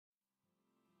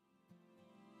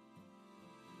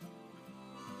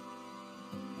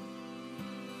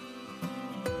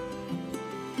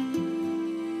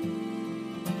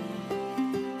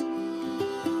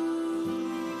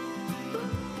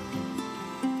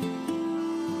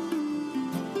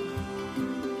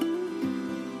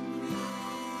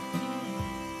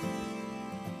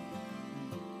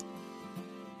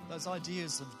those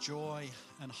ideas of joy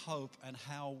and hope and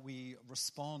how we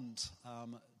respond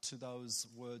to those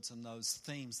words and those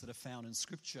themes that are found in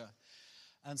Scripture.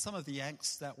 And some of the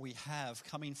angst that we have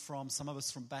coming from some of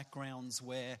us from backgrounds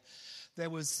where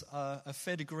there was a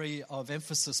fair degree of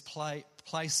emphasis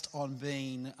placed on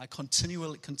being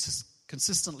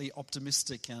consistently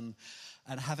optimistic and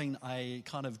having a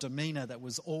kind of demeanor that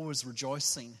was always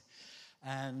rejoicing.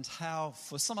 And how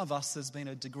for some of us there's been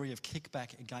a degree of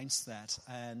kickback against that,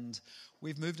 and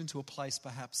we've moved into a place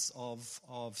perhaps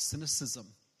of cynicism.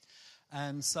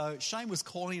 And so Shane was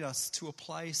calling us to a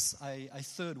place, a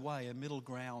third way, a middle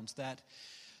ground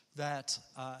that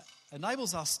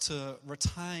enables us to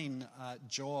retain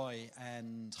joy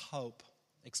and hope,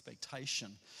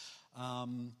 expectation,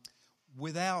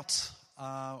 without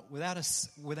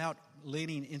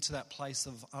leaning into that place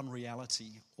of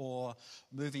unreality or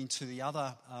moving to the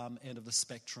other end of the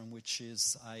spectrum, which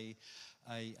is a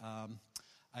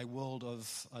world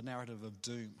of a narrative of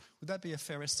doom. Would that be a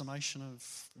fair estimation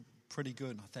of pretty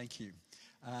good? Thank you.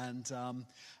 And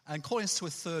calling us to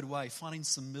a third way, finding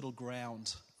some middle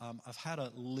ground of how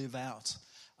to live out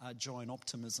joy and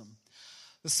optimism.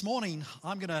 This morning,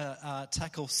 I'm going to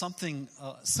tackle something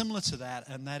similar to that,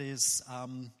 and that is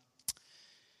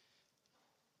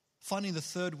finding the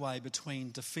third way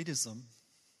between defeatism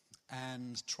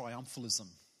and triumphalism.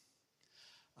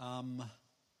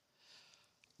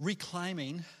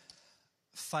 Reclaiming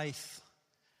faith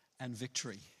and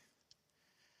victory.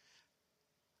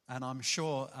 And I'm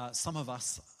sure some of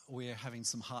us, we're having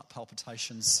some heart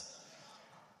palpitations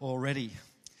already.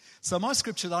 So my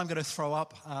scripture that I'm going to throw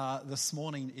up this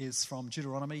morning is from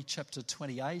Deuteronomy chapter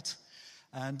 28.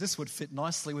 And this would fit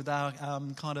nicely with our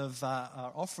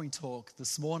our offering talk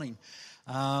this morning.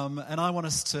 And I want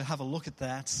us to have a look at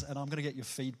that, and I'm going to get your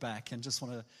feedback and just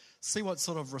want to see what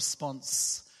sort of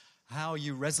response, how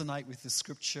you resonate with the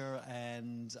scripture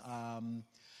and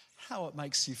how it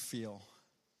makes you feel.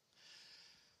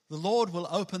 The Lord will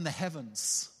open the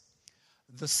heavens,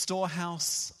 the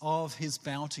storehouse of his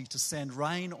bounty, to send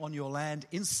rain on your land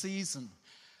in season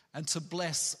and to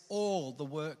bless all the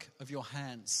work of your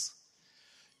hands.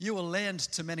 You will lend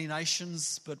to many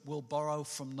nations, but will borrow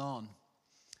from none.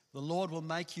 The Lord will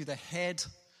make you the head,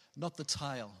 not the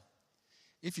tail.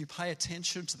 If you pay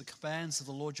attention to the commands of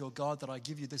the Lord your God that I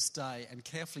give you this day and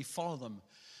carefully follow them,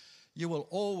 you will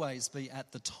always be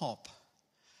at the top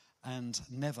and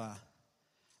never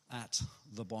at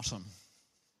the bottom.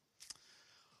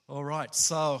 All right,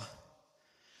 so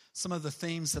some of the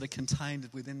themes that are contained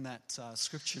within that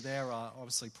scripture there are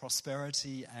obviously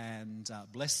prosperity and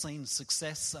blessing,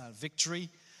 success, victory,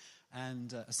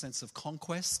 and a sense of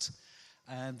conquest.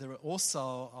 And there are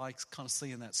also, I kind of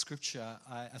see in that scripture,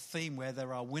 a theme where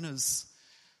there are winners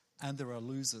and there are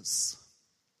losers.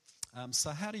 So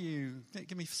how do you,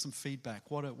 give me some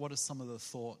feedback. What are some of the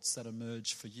thoughts that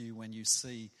emerge for you when you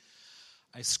see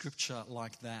a scripture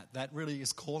like that? That really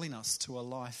is calling us to a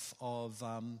life of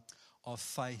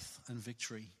faith and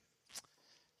victory.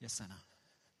 Yes, Anna.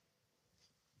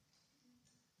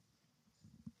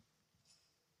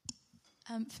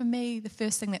 For me, the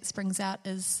first thing that springs out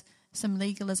is some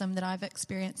legalism that I've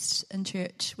experienced in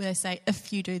church where they say,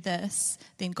 if you do this,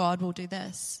 then God will do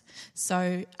this.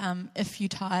 So if you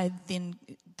tithe, then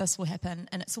this will happen.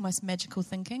 And it's almost magical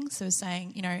thinking. So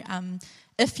saying,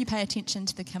 if you pay attention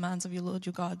to the commands of your Lord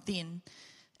your God, then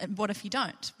what if you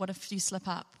don't? What if you slip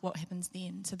up? What happens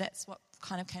then? So that's what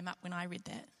kind of came up when I read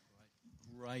that.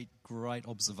 Great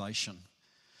observation.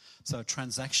 So a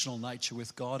transactional nature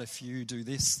with God. If you do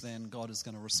this, then God is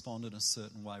going to respond in a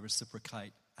certain way,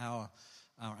 reciprocate our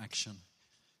action.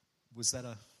 Was that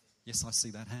a... Yes, I see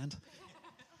that hand.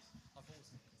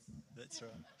 That's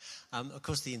right. Of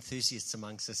course, the enthusiasts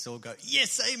amongst us all go,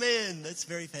 yes, amen. That's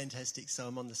very fantastic. So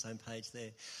I'm on the same page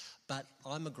there. But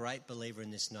I'm a great believer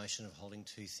in this notion of holding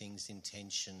two things in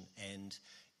tension. And,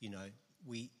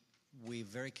 we're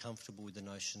very comfortable with the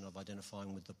notion of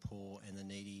identifying with the poor and the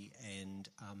needy and,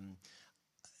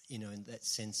 in that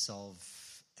sense of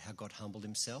how God humbled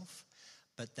himself.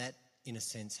 But that, in a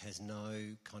sense, has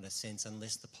no kind of sense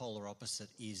unless the polar opposite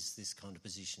is this kind of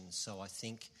position. So I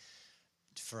think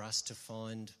for us to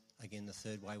find, again, the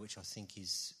third way, which I think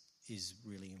is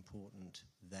really important,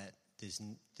 that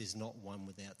there's not one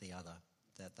without the other,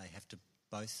 that they have to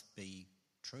both be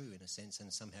true in a sense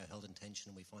and somehow held in tension,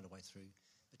 and we find a way through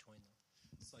between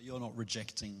them. So you're not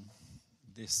rejecting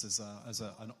this as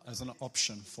an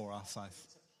option for our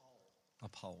faith? It's a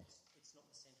pole. It's not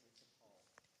the centre, it's a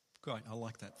pole. Great, I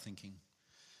like that thinking.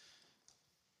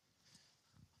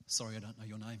 Sorry, I don't know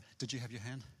your name. Did you have your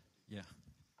hand? Yeah.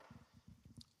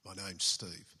 My name's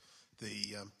Steve.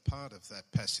 The part of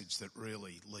that passage that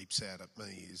really leaps out at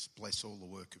me is bless all the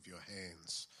work of your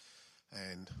hands.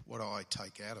 And what I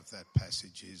take out of that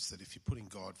passage is that if you're putting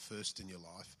God first in your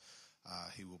life,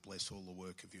 he will bless all the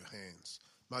work of your hands.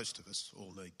 Most of us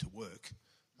all need to work,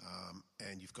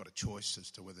 and you've got a choice as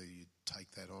to whether you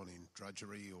take that on in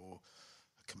drudgery or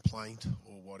a complaint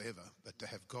or whatever. But to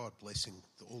have God blessing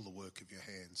all the work of your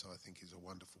hands, I think, is a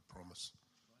wonderful promise.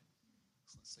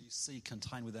 So you see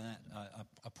contained within that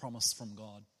a promise from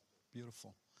God.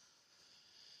 Beautiful.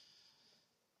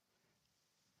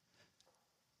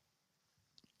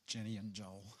 Jenny and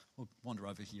Joel, we'll wander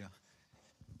over here.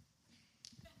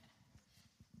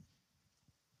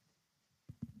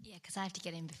 Yeah, because I have to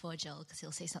get in before Joel because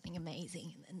he'll say something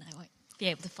amazing and then I won't be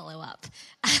able to follow up.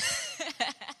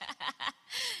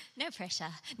 No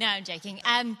pressure. No, I'm joking.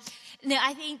 No,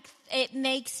 I think it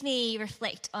makes me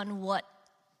reflect on what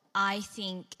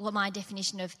my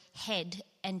definition of head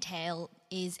and tail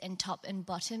is and top and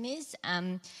bottom is.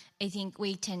 I think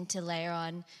we tend to layer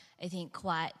on,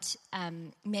 quite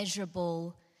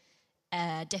measurable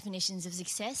definitions of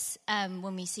success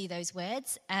when we see those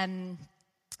words.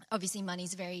 Obviously, money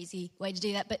is a very easy way to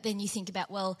do that, but then you think about,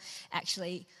 well,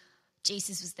 actually,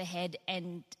 Jesus was the head,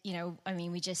 and,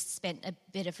 we just spent a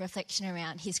bit of reflection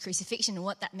around his crucifixion and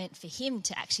what that meant for him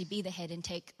to actually be the head and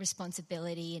take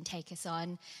responsibility and take us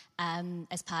on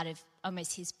as part of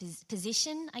almost his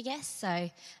position, I guess. So,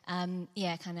 kind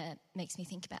of makes me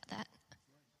think about that.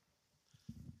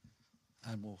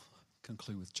 And we'll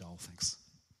conclude with Joel, thanks.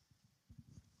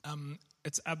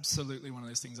 It's absolutely one of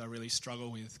those things I really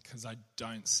struggle with because I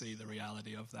don't see the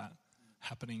reality of that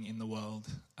happening in the world.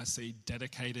 I see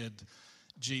dedicated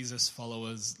Jesus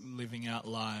followers living out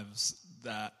lives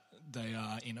that they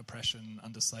are in oppression,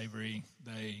 under slavery,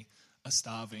 they are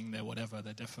starving, they're whatever.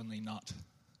 They're definitely not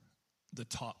the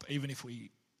top. Even if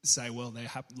we say, well, they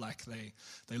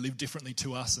live differently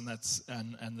to us,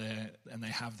 and they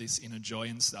have this inner joy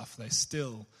and stuff, they're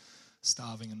still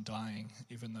starving and dying,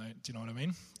 even though, do you know what I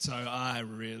mean? So I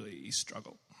really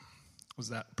struggle. Was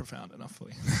that profound enough for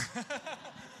you?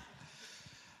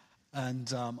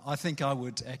 And I think I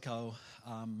would echo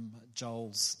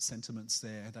Joel's sentiments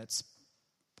there. That's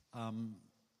a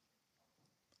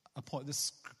point.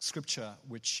 This scripture,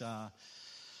 which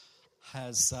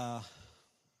has,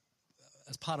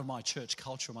 as part of my church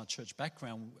culture, my church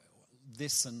background,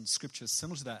 this and scriptures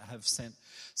similar to that have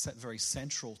sat very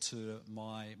central to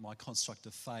my construct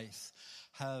of faith,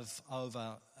 have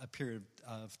over a period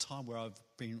of time where I've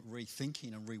been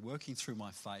rethinking and reworking through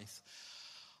my faith.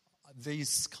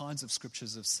 These kinds of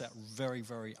scriptures have sat very,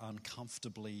 very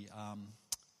uncomfortably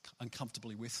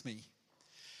with me.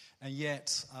 And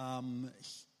yet,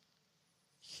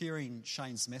 hearing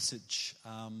Shane's message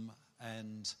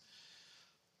and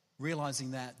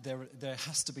realizing that there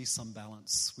has to be some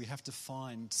balance. We have to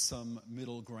find some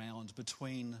middle ground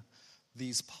between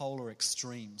these polar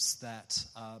extremes, that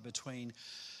between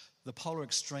the polar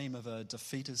extreme of a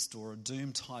defeatist or a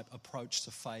doom type approach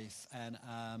to faith and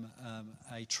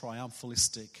a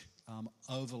triumphalistic,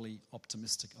 overly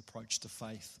optimistic approach to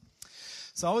faith.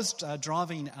 So I was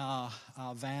driving our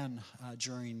van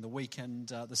during the week, and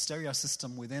the stereo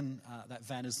system within that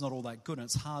van is not all that good, and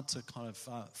it's hard to kind of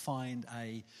find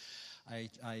a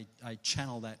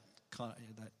channel that kind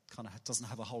of doesn't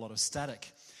have a whole lot of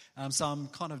static. So I'm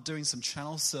kind of doing some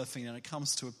channel surfing, and it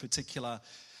comes to a particular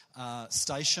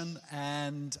station,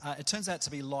 and it turns out to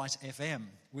be Light FM,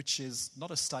 which is not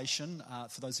a station.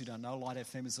 For those who don't know, Light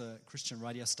FM is a Christian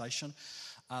radio station.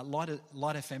 Light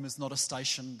FM is not a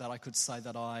station that I could say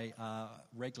that I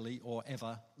regularly or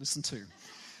ever listen to.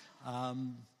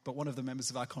 But one of the members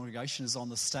of our congregation is on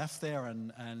the staff there,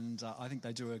 and I think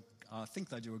they do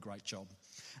a great job.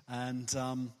 And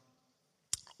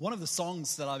one of the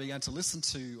songs that I began to listen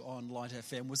to on Light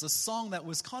FM was a song that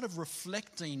was kind of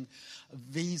reflecting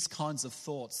these kinds of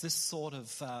thoughts, this sort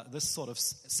of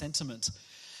sentiment.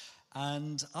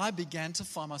 And I began to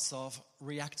find myself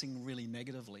reacting really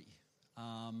negatively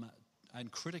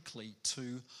and critically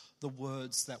to the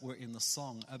words that were in the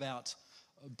song about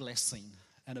blessing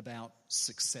and about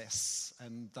success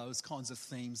and those kinds of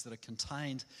themes that are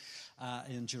contained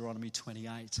in Deuteronomy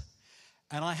 28.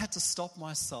 And I had to stop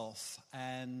myself,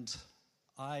 and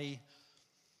I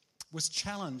was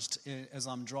challenged as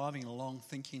I'm driving along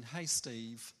thinking, hey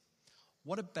Steve,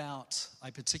 what about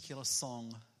a particular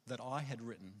song that I had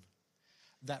written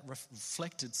that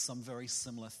reflected some very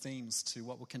similar themes to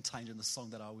what were contained in the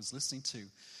song that I was listening to?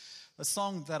 A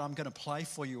song that I'm going to play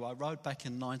for you, I wrote back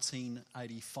in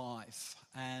 1985,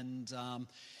 and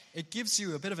it gives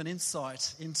you a bit of an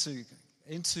insight into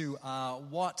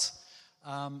what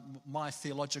my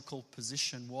theological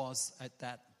position was at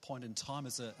that point in time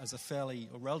as a fairly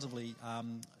or relatively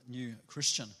new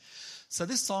Christian. So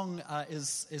this song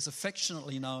is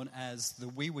affectionately known as the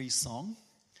Wee Wee Song.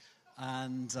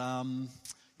 And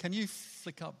can you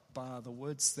flick up the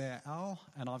words there, Al?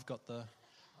 And I've got the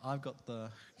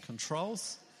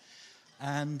controls.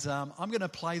 And I'm going to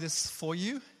play this for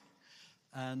you.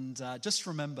 And just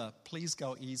remember, please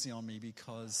go easy on me,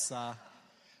 because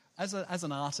as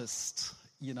an artist,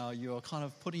 you know, you're kind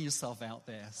of putting yourself out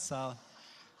there. So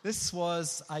this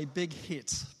was a big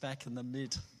hit back in the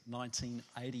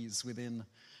mid-1980s within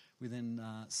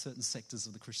certain sectors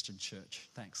of the Christian church.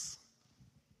 Thanks.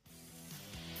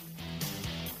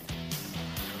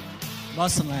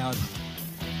 Nice and loud.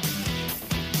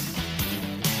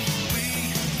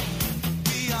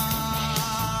 We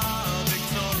are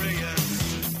victorious.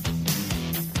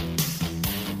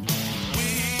 We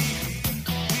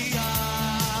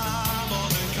are more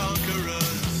than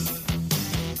conquerors.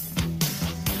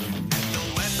 And no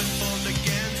weapon formed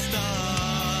against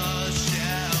us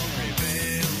shall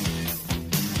prevail.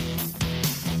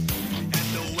 And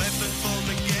no weapon formed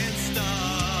against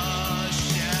us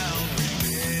shall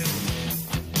prevail.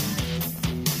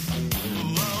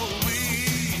 Oh, we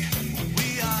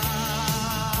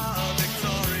are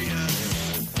victorious.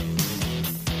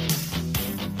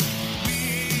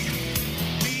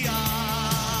 We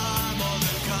are more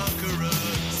than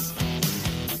conquerors.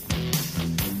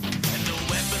 And no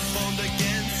weapon formed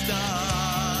against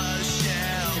us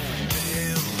shall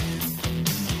prevail.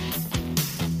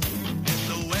 And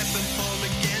no weapon formed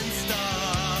against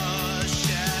us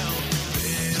shall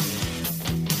prevail.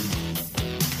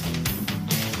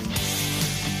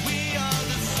 We are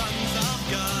the sons of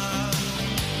God.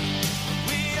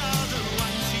 We are the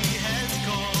ones He has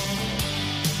called.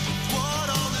 Thwart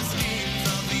all the schemes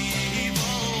of the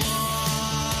evil one.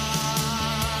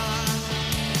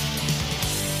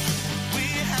 We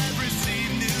have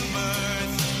received new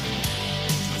birth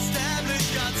to establish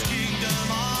God's kingdom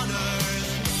on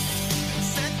earth and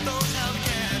set those held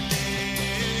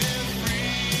captive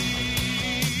free.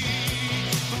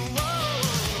 Whoa,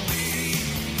 we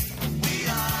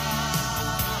are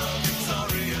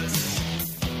victorious.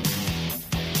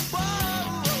 Whoa,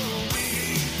 we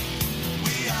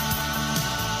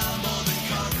are more than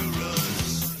conquerors.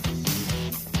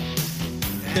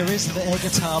 There is the air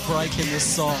guitar break in this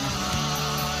song.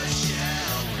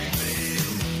 Shall prevail,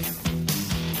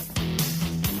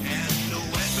 and no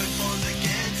weapon formed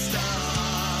against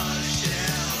us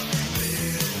shall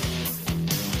prevail.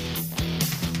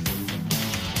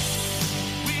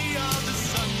 We are the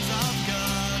sons of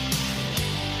God.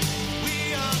 We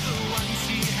are the ones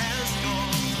He has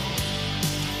called.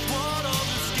 Thwart all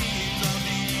the schemes of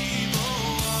the evil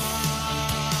one.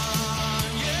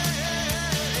 Yeah,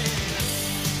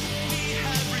 we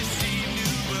have received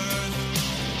new birth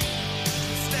to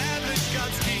establish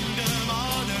God's kingdom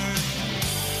on earth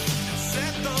and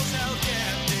set those held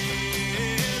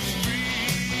captives free.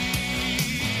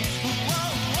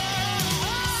 Whoa, whoa,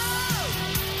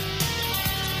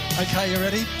 whoa. Okay, you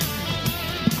ready?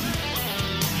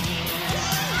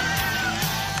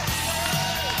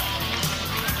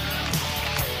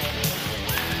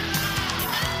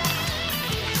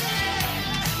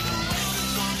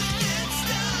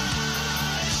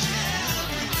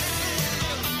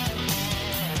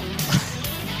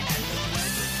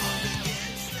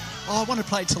 Oh, I want to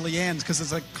play it till the end because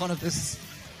there's a kind of this.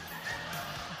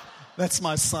 That's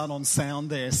my son on sound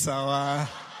there. So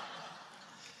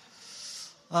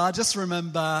just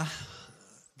remember,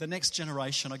 the next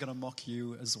generation are going to mock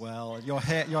you as well. Your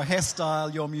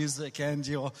hairstyle, your music, and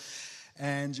your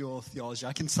theology.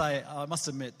 I can say, I must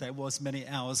admit, there was many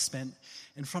hours spent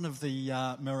in front of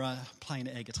the mirror playing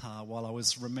air guitar while I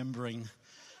was remembering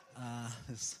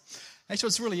this. Actually,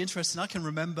 it's really interesting. I can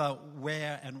remember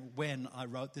where and when I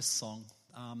wrote this song.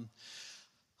 I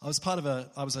was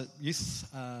a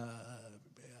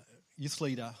youth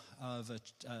leader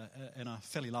in a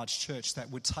fairly large church that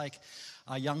would take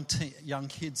young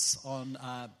kids on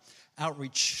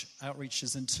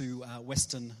outreaches into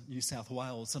Western New South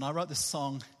Wales, and I wrote this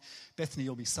song. Bethany,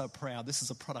 you'll be so proud. This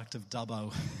is a product of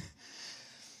Dubbo.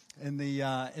 In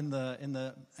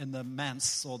the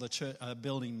manse or the church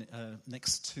building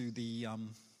next to the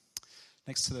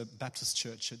Baptist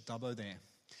church at Dubbo there,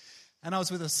 and I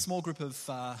was with a small group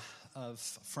of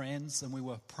friends, and we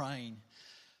were praying.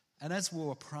 And as we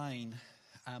were praying,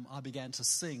 I began to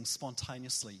sing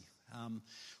spontaneously.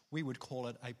 We would call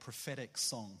it a prophetic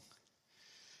song,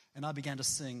 and I began to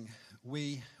sing,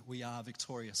 "We are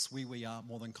victorious. We are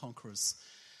more than conquerors."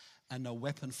 and no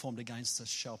weapon formed against us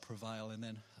shall prevail. And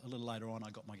then a little later on, I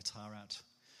got my guitar out,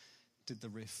 did the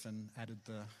riff, and added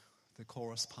the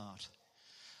chorus part.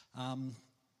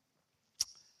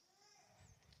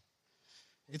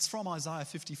 It's from Isaiah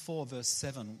 54, verse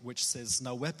 7, which says,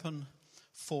 "No weapon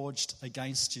forged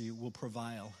against you will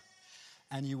prevail,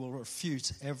 and you will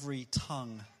refute every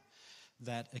tongue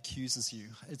that accuses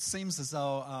you." It seems as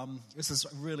though this is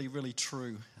really, really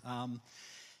true.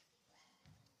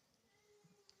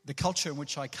 The culture in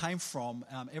which I came from,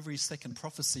 every second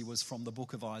prophecy was from the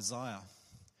book of Isaiah.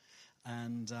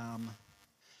 And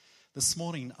this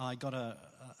morning I got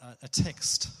a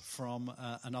text from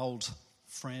an old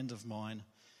friend of mine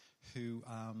who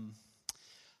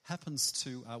happens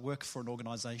to work for an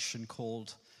organisation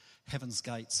called Heaven's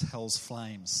Gates, Hell's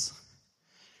Flames,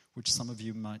 which some of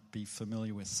you might be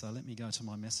familiar with. So let me go to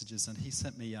my messages. And he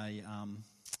sent me a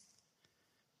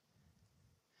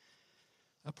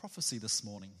prophecy this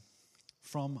morning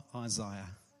from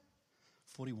Isaiah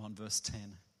 41, verse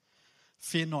 10.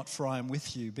 "Fear not, for I am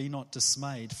with you. Be not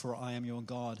dismayed, for I am your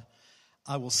God.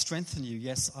 I will strengthen you.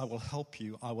 Yes, I will help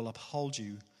you. I will uphold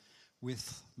you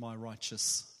with my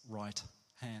righteous right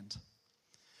hand."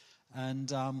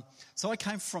 And so I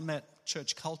came from that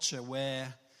church culture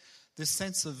where this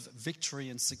sense of victory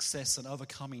and success and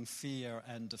overcoming fear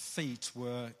and defeat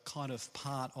were kind of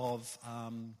part of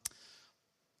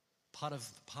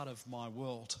my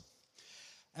world.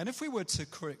 And if we were to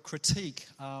critique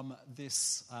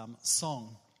this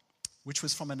song, which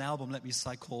was from an album, let me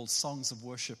say, called Songs of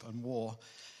Worship and War,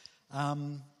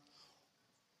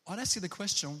 I'd ask you the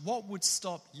question, what would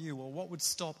stop you, or what would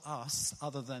stop us,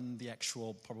 other than the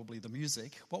actual, probably the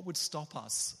music, what would stop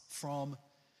us from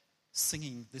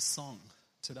singing this song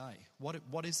today?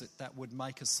 What is it that would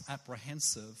make us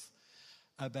apprehensive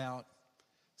about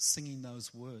singing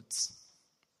those words?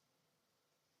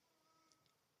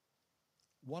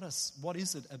 What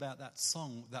is it about that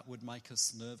song that would make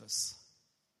us nervous?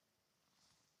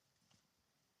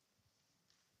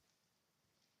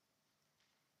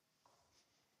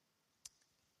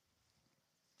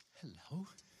 Hello.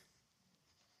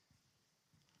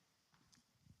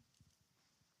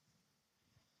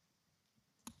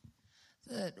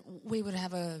 That we would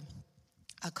have a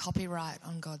copyright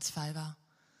on God's favour.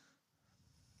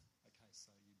 Okay,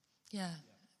 so Yeah,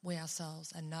 we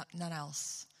ourselves and none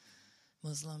else.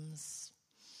 Muslims,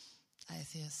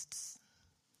 atheists,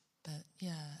 but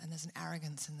yeah, and there's an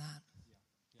arrogance in that.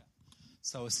 Yeah.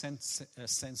 So a sense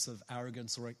of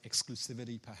arrogance or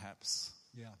exclusivity, perhaps.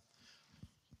 Yeah.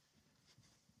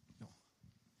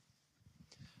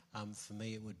 For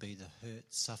me, it would be the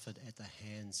hurt suffered at the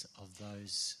hands of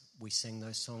those we sang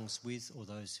those songs with, or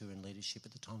those who were in leadership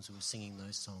at the times we were singing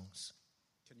those songs.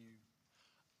 Can you?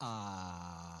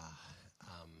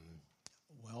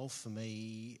 Well, for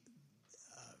me,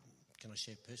 can I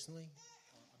share personally? I'm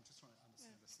just trying to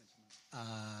understand the sentiment.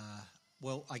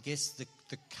 Well, I guess the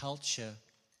culture,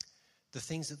 the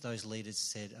things that those leaders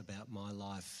said about my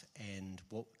life, and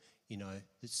what,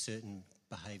 that certain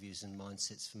behaviours and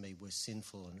mindsets for me were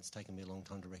sinful, and it's taken me a long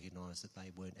time to recognise that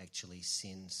they weren't actually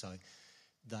sin. So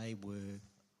they were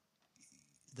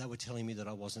telling me that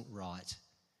I wasn't right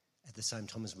at the same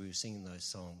time as we were singing those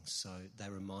songs. So they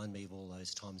remind me of all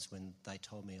those times when they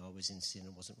told me I was in sin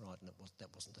and wasn't right, and that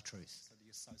wasn't the truth. So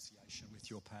the association with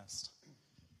your past.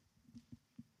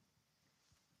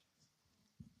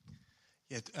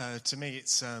 Yeah, to me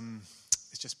it's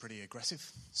just pretty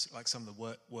aggressive. Like some of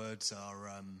the words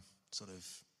are sort of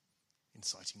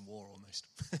inciting war almost.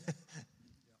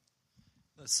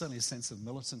 There's certainly a sense of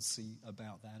militancy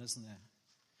about that, isn't there?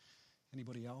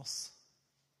 Anybody else?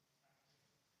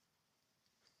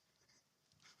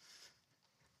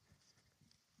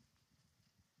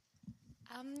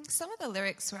 Some of the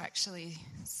lyrics were actually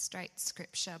straight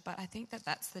scripture, but I think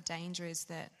that's the danger, is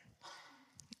that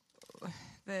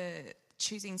the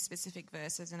choosing specific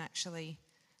verses and actually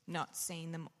not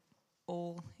seeing them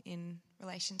all in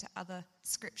relation to other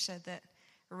scripture that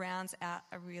rounds out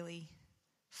a really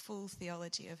full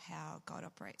theology of how God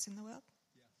operates in the world.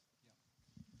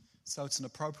 So it's an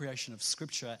appropriation of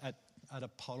scripture at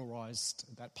that polarized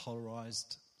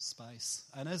space.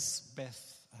 And as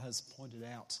Beth has pointed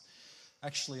out,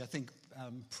 actually I think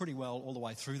pretty well all the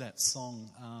way through that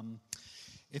song,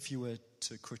 if you were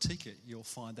to critique it, you'll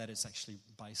find that it's actually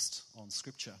based on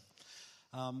scripture.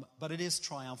 But it is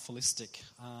triumphalistic.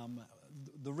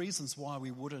 The reasons why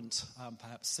we wouldn't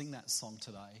perhaps sing that song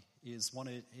today is, one,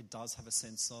 it does have a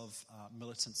sense of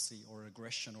militancy or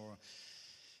aggression or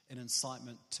an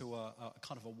incitement to a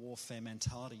kind of a warfare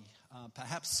mentality.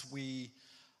 Perhaps we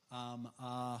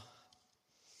have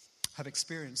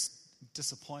experienced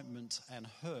disappointment and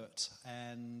hurt,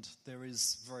 and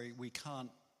we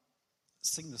can't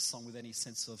sing this song with any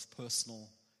sense of personal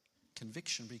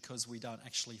conviction because we don't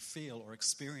actually feel or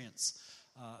experience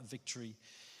victory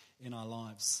in our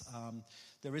lives.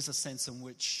 There is a sense in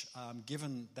which,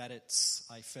 given that it's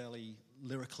a fairly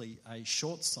lyrically a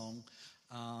short song,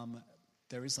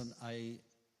 there isn't a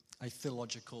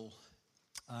theological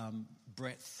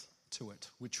breadth to it,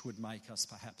 which would make us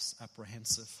perhaps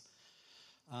apprehensive.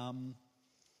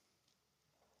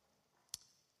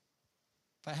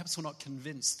 Perhaps we're not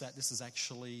convinced that this is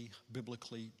actually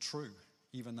biblically true,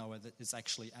 even though it is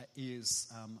actually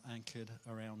anchored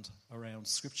around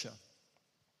Scripture.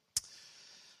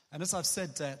 And as I've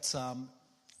said, that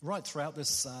right throughout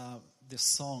this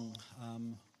song,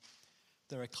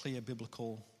 there are clear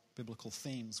biblical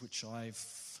themes, which I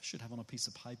should have on a piece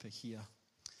of paper here.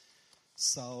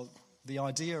 So the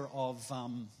idea of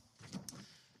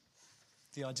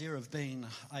being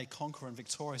a conqueror and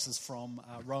victorious is from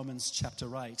Romans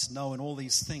chapter 8. No, in all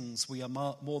these things we are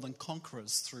more than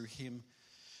conquerors through him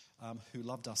who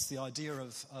loved us. The idea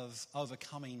of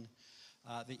overcoming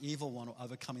the evil one, or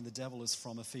overcoming the devil, is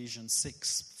from Ephesians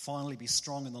 6. Finally, be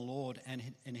strong in the Lord and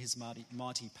in his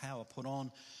mighty power. Put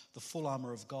on the full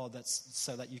armour of God,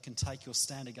 so that you can take your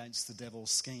stand against the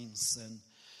devil's schemes.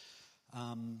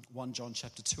 And 1 John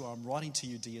chapter 2, I'm writing to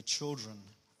you, dear children,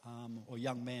 or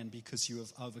young men, because you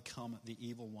have overcome the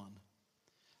evil one.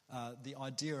 The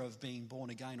idea of being born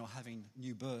again or having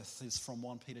new birth is from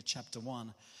 1 Peter chapter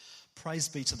 1. Praise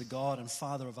be to the God and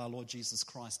Father of our Lord Jesus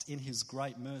Christ. In his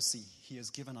great mercy, he has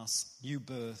given us new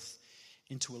birth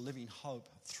into a living hope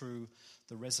through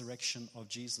the resurrection of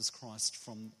Jesus Christ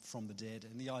from the dead.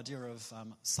 And the idea of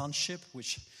sonship,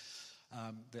 which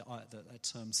the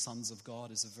term sons of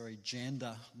God is a very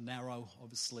gender narrow,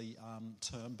 obviously,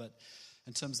 term, but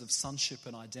in terms of sonship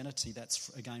and identity, that's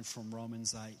again from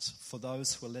Romans 8. For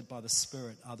those who are led by the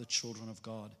Spirit are the children of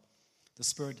God. The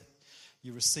Spirit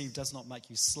you received does not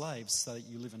make you slaves so that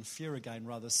you live in fear again.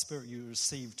 Rather, the Spirit you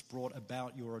received brought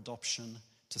about your adoption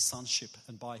to sonship.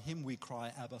 And by him we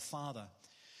cry, Abba, Father.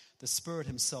 The Spirit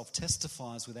himself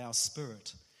testifies with our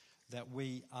spirit that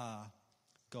we are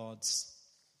God's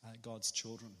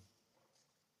children.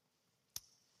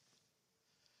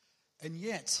 And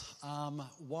yet,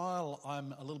 while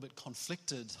I'm a little bit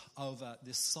conflicted over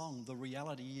this song, the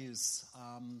reality is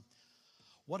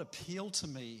what appealed to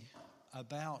me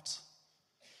about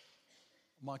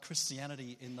my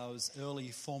Christianity in those early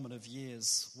formative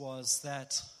years was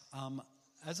that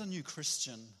as a new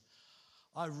Christian,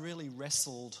 I really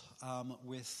wrestled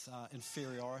with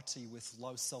inferiority, with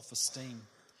low self-esteem.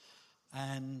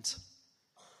 And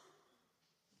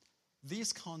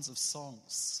these kinds of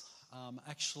songs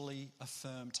actually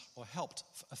affirmed or helped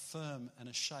affirm and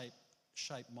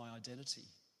shape my identity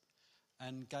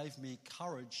and gave me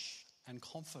courage and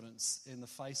confidence in the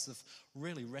face of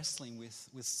really wrestling with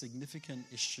significant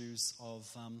issues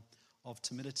of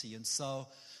timidity. And so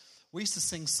we used to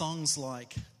sing songs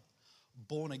like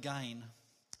Born Again,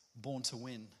 Born to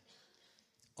Win,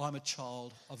 I'm a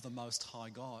child of the Most High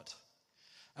God.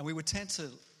 And we would tend to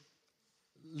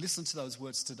listen to those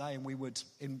words today, and we would,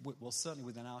 certainly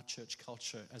within our church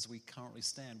culture as we currently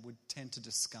stand, would tend to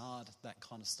discard that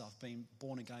kind of stuff, being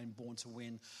born again, born to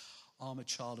win, I'm a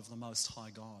child of the Most High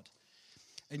God.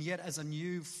 And yet, as a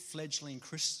new fledgling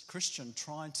Christian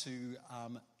trying to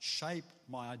shape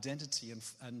my identity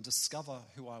and discover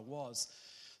who I was,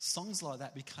 songs like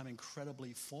that became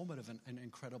incredibly formative and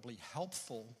incredibly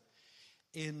helpful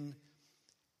in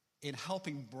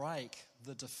helping break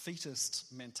the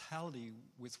defeatist mentality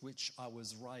with which I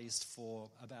was raised for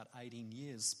about 18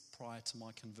 years prior to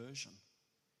my conversion.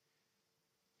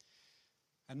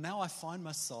 And now I find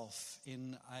myself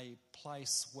in a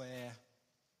place where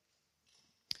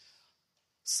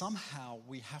somehow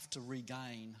we have to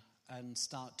regain and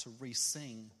start to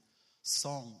re-sing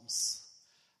songs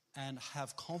and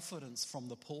have confidence from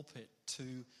the pulpit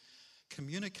to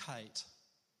communicate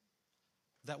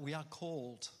that we are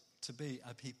called to be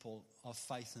a people of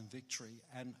faith and victory.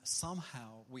 And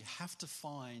somehow we have to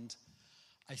find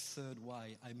a third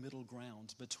way, a middle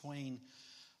ground between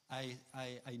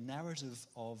a narrative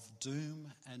of doom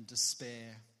and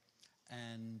despair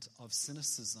and of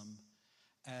cynicism,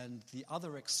 and the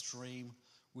other extreme,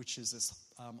 which is this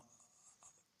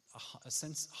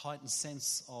heightened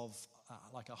sense of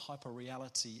like a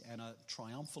hyper-reality and a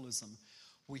triumphalism.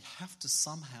 We have to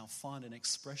somehow find an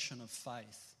expression of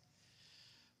faith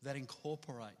that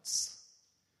incorporates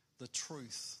the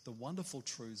truth, the wonderful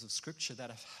truths of Scripture that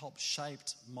have helped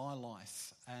shaped my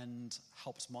life and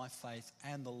helped my faith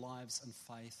and the lives and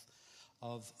faith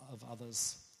of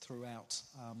others throughout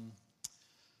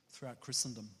throughout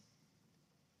Christendom.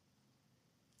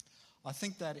 I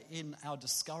think that in our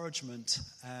discouragement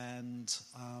and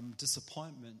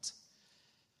disappointment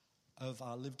of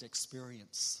our lived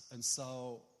experience, and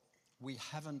so we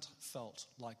haven't felt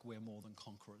like we're more than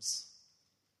conquerors.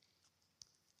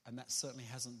 And that certainly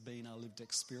hasn't been our lived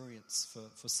experience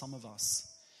for some of us.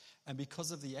 And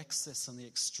because of the excess and the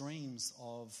extremes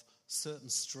of certain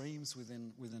streams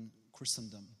within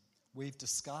Christendom, we've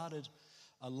discarded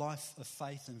a life of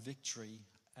faith and victory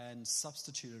and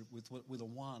substituted with a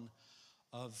one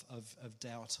of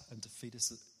doubt and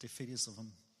defeatism.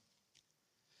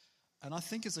 And I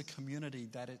think as a community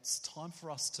that it's time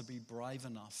for us to be brave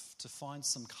enough to find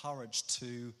some courage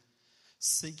to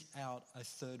seek out a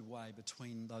third way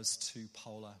between those two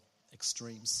polar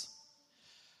extremes.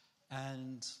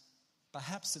 And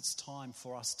perhaps it's time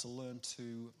for us to learn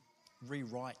to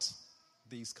rewrite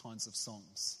these kinds of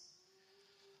songs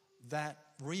that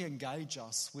re-engage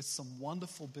us with some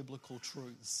wonderful biblical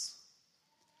truths,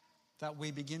 that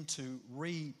we begin to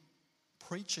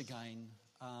re-preach again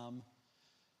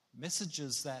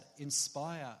messages that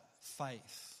inspire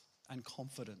faith and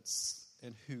confidence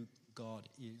in who God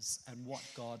is and what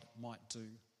God might do,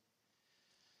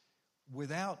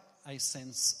 without a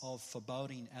sense of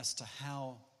foreboding as to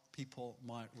how people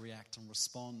might react and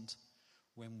respond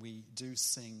when we do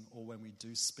sing or when we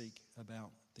do speak about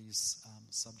these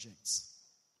subjects.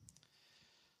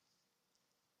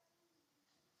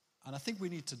 And I think we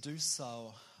need to do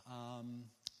so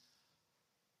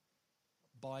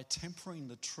by tempering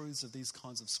the truths of these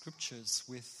kinds of scriptures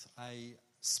with a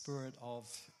spirit of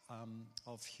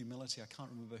humility. I can't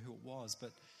remember who it was,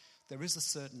 but there is a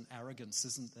certain arrogance,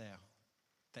 isn't there,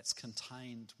 that's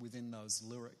contained within those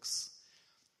lyrics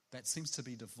that seems to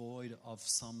be devoid of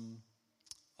some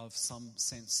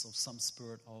sense, of some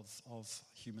spirit of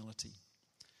humility.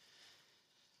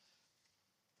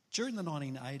 During the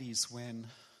 1980s, when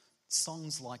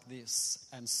songs like this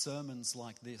and sermons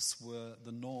like this were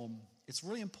the norm, it's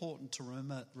really important to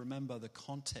remember the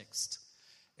context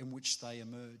in which they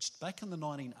emerged. Back in the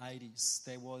 1980s,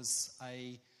 there was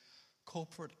a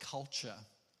corporate culture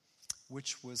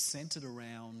which was centered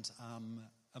around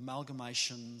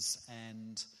amalgamations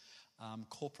and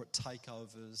corporate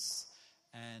takeovers,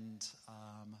 and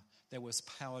there was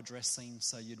power dressing,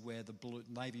 so you'd wear the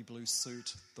navy blue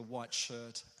suit, the white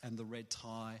shirt and the red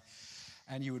tie,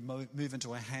 and you would move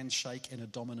into a handshake in a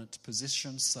dominant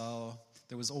position, so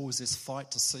there was always this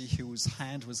fight to see whose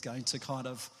hand was going to kind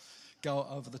of go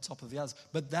over the top of the others.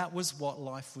 But that was what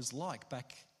life was like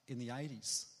back in the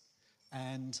 80s.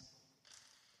 And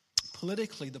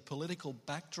politically, the political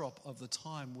backdrop of the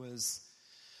time was,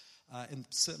 and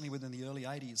certainly within the early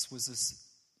 80s, was this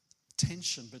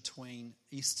tension between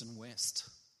East and West,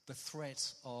 the threat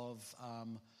of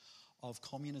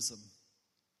communism.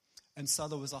 And so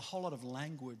there was a whole lot of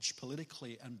language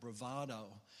politically and bravado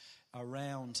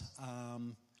around,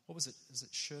 what was it? Is it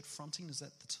shirt fronting? Is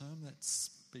that the term that's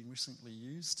been recently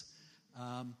used?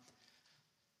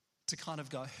 To kind of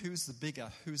go, who's the bigger,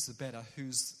 who's the better,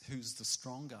 who's the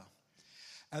stronger?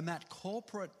 And that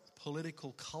corporate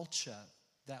political culture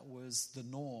that was the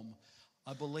norm,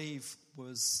 I believe,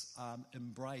 was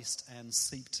embraced and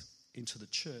seeped into the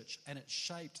church, and it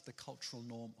shaped the cultural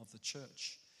norm of the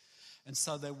church. And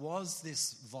so there was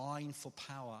this vying for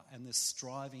power and this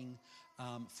striving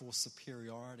for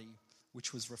superiority,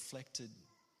 which was reflected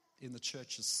in the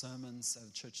church's sermons and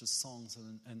the church's songs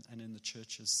and in the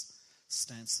church's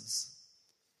stances.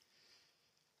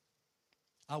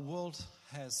 Our world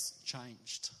has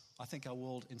changed. I think our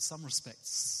world, in some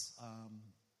respects,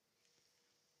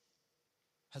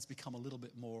 has become a little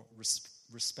bit more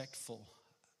respectful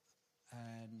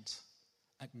and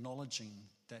acknowledging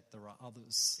that there are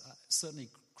others. Certainly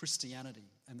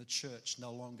Christianity and the church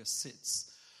no longer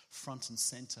sits front and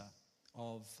centre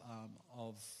of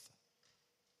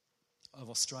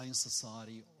Australian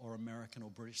society or American or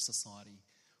British society.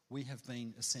 We have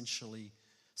been essentially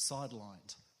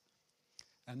sidelined.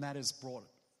 And that has brought,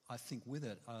 I think, with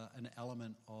it an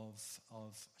element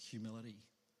of humility.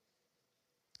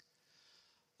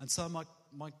 And so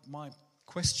my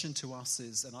question to us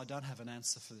is, and I don't have an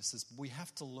answer for this, is we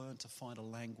have to learn to find a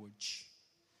language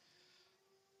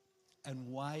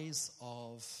and ways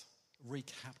of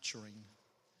recapturing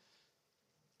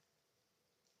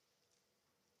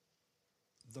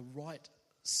the right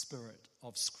spirit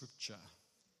of Scripture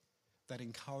that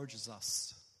encourages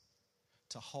us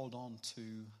to hold on to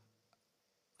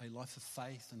a life of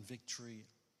faith and victory,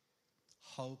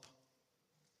 hope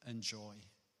and joy.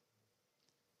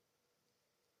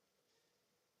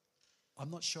 I'm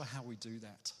not sure how we do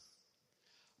that,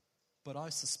 but I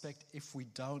suspect if we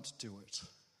don't do it,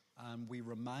 we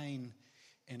remain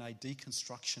in a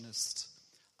deconstructionist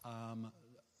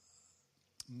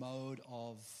mode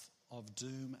of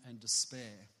doom and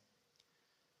despair,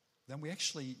 then we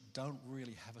actually don't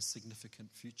really have a significant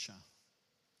future.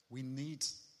 We need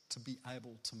to be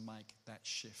able to make that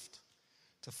shift,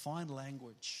 to find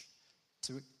language,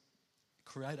 to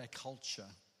create a culture,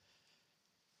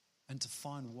 and to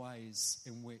find ways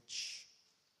in which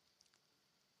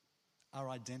our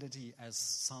identity as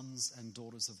sons and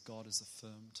daughters of God is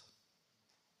affirmed.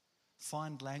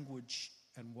 Find language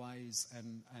and ways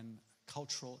and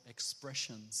cultural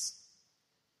expressions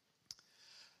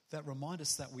that remind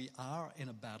us that we are in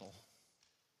a battle.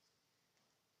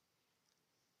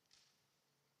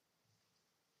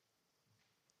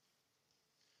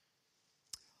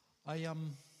 I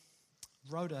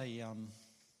wrote a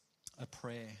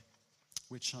prayer,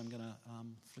 which I'm going to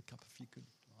flick up if you could.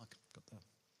 I've got that.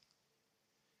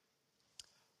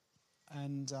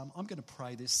 And I'm going to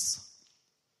pray this.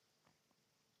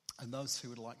 And those who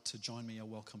would like to join me are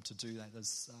welcome to do that.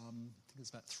 There's, I think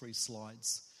there's about 3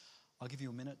 slides. I'll give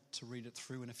you a minute to read it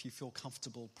through. And if you feel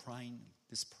comfortable praying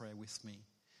this prayer with me,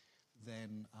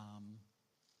 then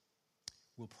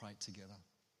we'll pray it together.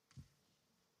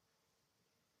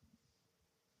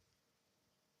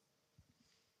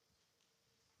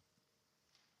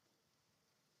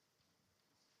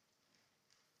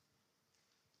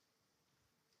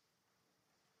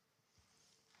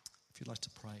 If you'd like to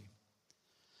pray.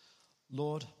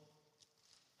 Lord,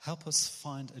 help us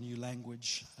find a new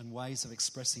language and ways of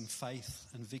expressing faith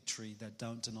and victory that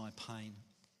don't deny pain.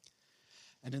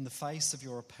 And in the face of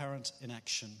your apparent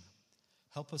inaction,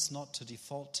 help us not to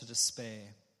default to despair,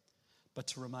 but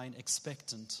to remain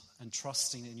expectant and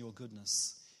trusting in your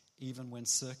goodness, even when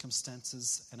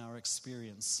circumstances and our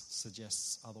experience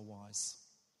suggests otherwise.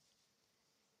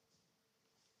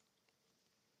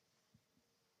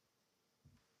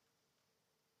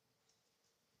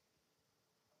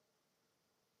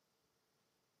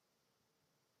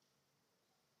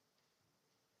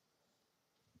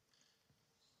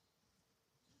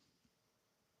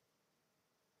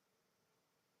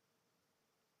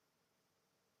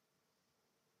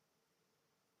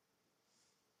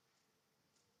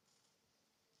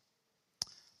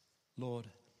 Lord,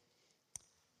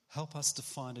 help us to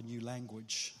find a new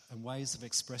language and ways of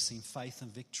expressing faith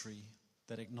and victory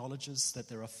that acknowledges that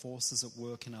there are forces at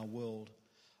work in our world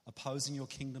opposing your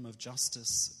kingdom of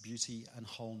justice, beauty, and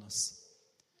wholeness.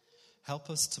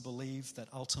 Help us to believe that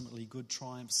ultimately good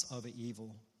triumphs over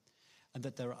evil, and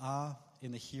that there are,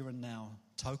 in the here and now,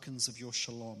 tokens of your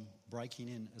shalom breaking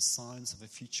in as signs of a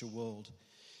future world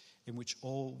in which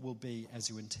all will be as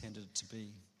you intended it to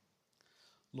be.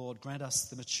 Lord, grant us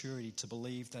the maturity to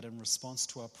believe that in response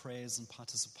to our prayers and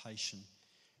participation,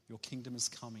 your kingdom is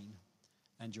coming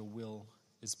and your will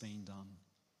is being done.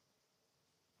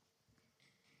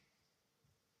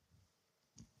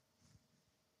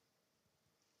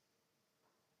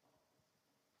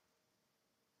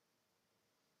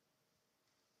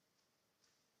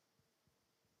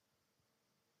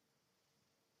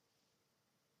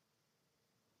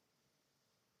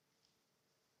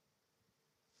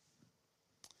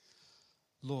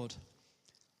 Lord,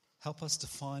 help us to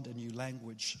find a new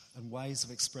language and ways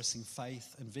of expressing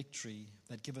faith and victory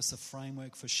that give us a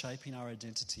framework for shaping our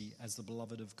identity as the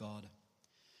beloved of God.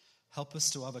 Help us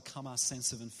to overcome our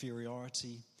sense of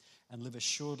inferiority and live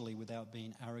assuredly without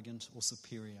being arrogant or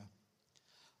superior.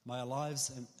 May our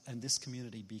lives and this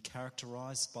community be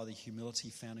characterized by the humility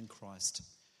found in Christ,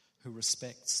 who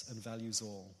respects and values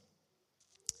all.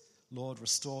 Lord,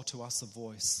 restore to us a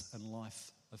voice and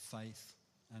life of faith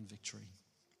and victory.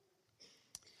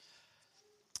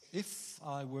 If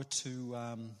I were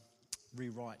to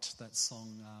rewrite that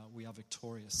song, We Are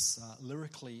Victorious,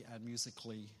 lyrically and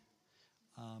musically,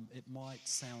 it might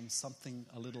sound something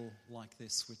a little like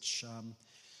this, which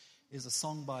is a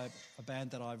song by a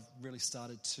band that I've really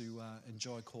started to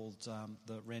enjoy called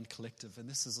the Rand Collective. And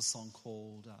this is a song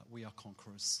called We Are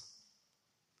Conquerors.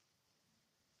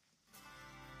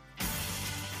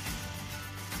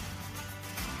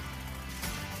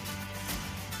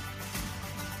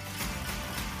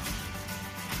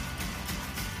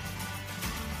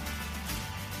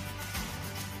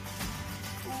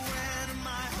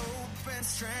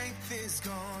 Strength is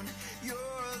gone. You're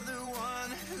the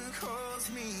one who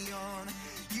calls me on.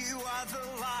 You are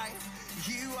the life.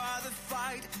 You are the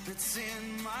fight that's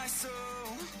in my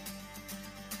soul.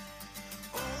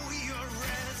 Oh, your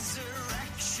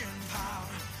resurrection power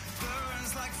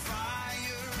burns like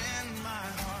fire in my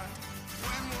heart.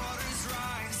 When waters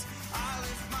rise, I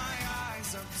lift my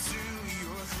eyes up to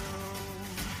your throne.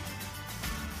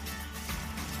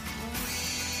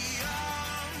 We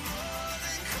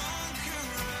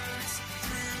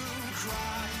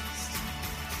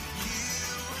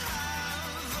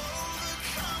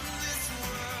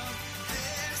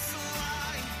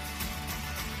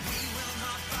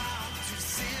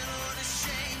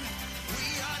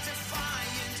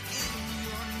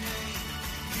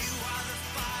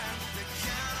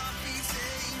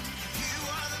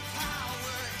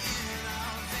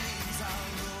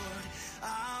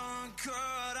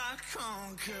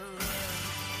conqueror.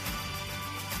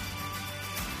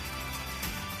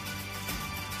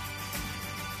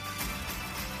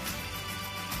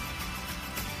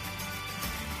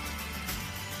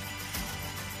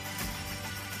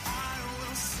 I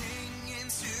will sing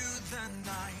into the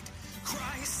night.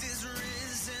 Christ is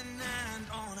risen and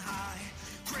on high.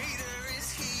 Greater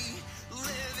is he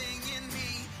living in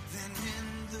me than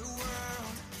in the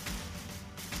world.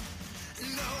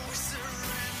 No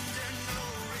surrender, no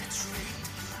retreat.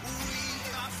 We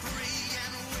are free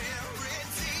and we're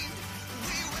redeemed.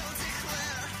 We will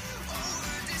declare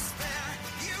over despair,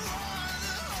 you are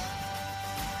the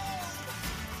hope.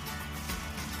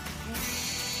 We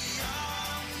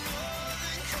are more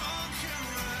than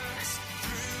conquerors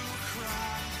through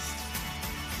Christ.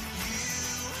 You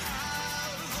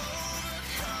have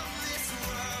overcome this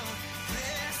world,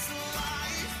 this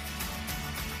life.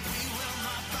 We will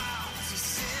not bow to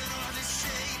sin or to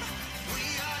shame. We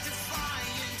are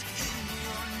defiant in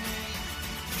your name.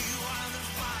 You are the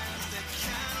fire that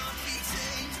cannot be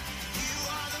tamed. You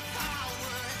are the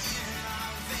power in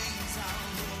our veins, our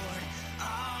Lord,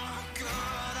 our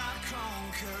God, our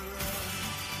conqueror.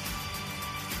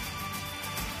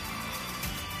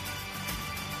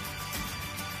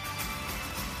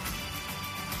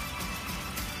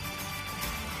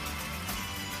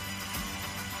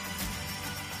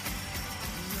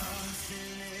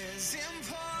 Nothing is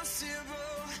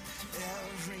impossible.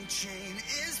 Every chain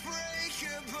is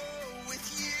breakable with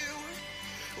you.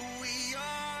 We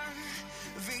are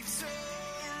victorious.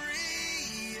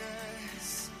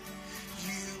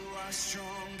 You are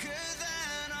stronger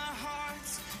than our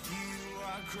hearts. You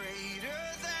are greater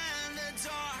than the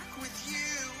dark. With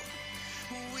you,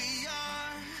 we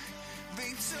are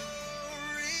victorious.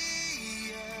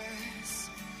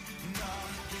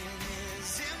 Nothing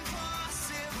is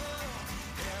impossible.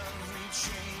 Every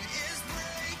chain is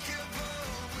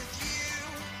breakable with you.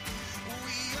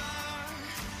 We are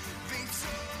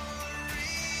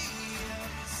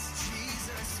victorious.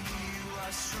 Jesus, you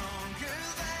are stronger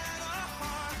than our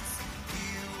hearts.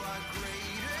 You are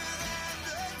greater than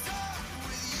the dark.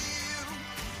 With you,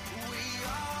 we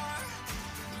are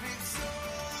victorious.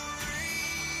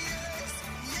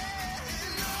 Yeah,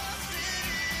 nothing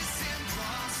is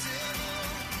impossible.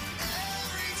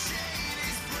 Every chain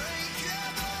is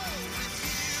breakable with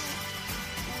you.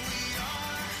 We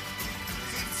are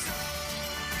victorious.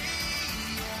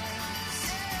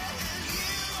 Yeah,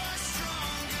 you are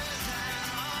stronger than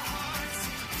our hearts.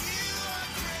 You are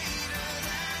greater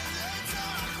than the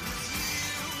dark. With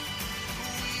you,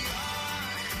 we are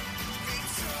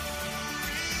victorious.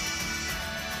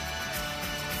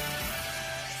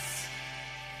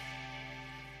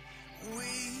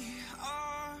 We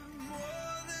are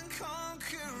more than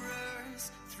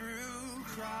conquerors through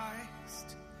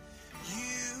Christ.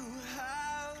 You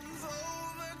have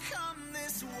overcome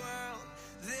this world,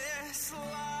 this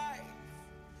life.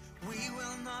 We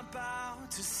will not bow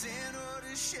to sin or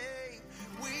to shame.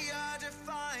 We are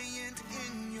defiant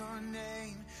in your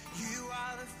name. You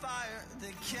are the fire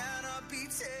that cannot be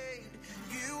tamed.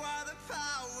 You are the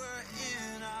power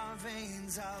in our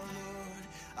veins, our Lord,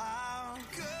 our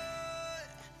good.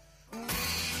 We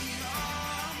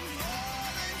are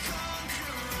more than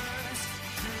conquerors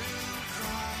through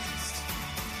Christ.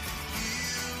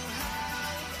 You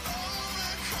have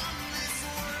overcome this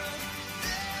world,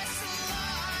 this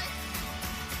life.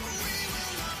 We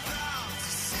will not bow to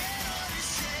sin or to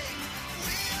shame.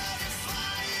 We are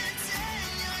defiant in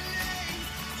your name.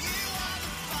 You are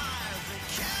the fire that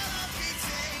cannot be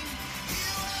tamed.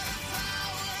 You are the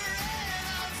power in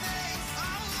our veins,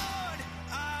 our Lord,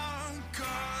 our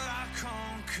God, our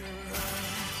conqueror.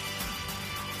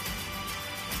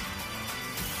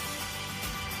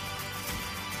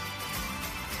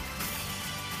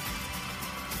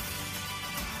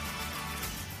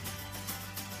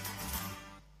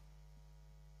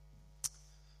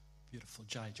 Beautiful.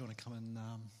 Jay, do you want to come and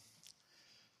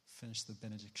finish the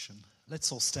benediction?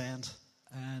 Let's all stand.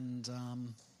 And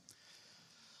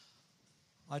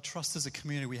I trust as a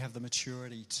community we have the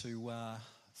maturity to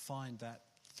find that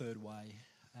third way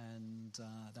and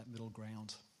that middle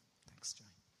ground. Thanks, Jay.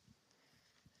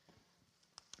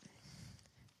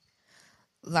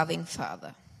 Loving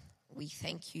Father, we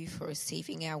thank you for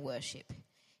receiving our worship,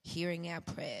 hearing our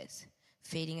prayers,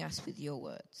 feeding us with your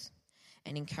words,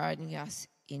 and encouraging us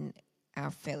in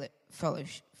our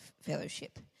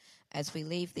fellowship. As we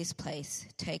leave this place,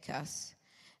 take us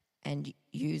and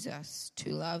use us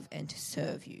to love and to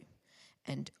serve you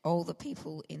and all the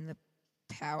people in the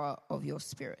power of your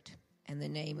Spirit and the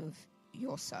name of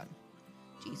your Son,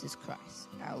 Jesus Christ,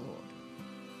 our Lord.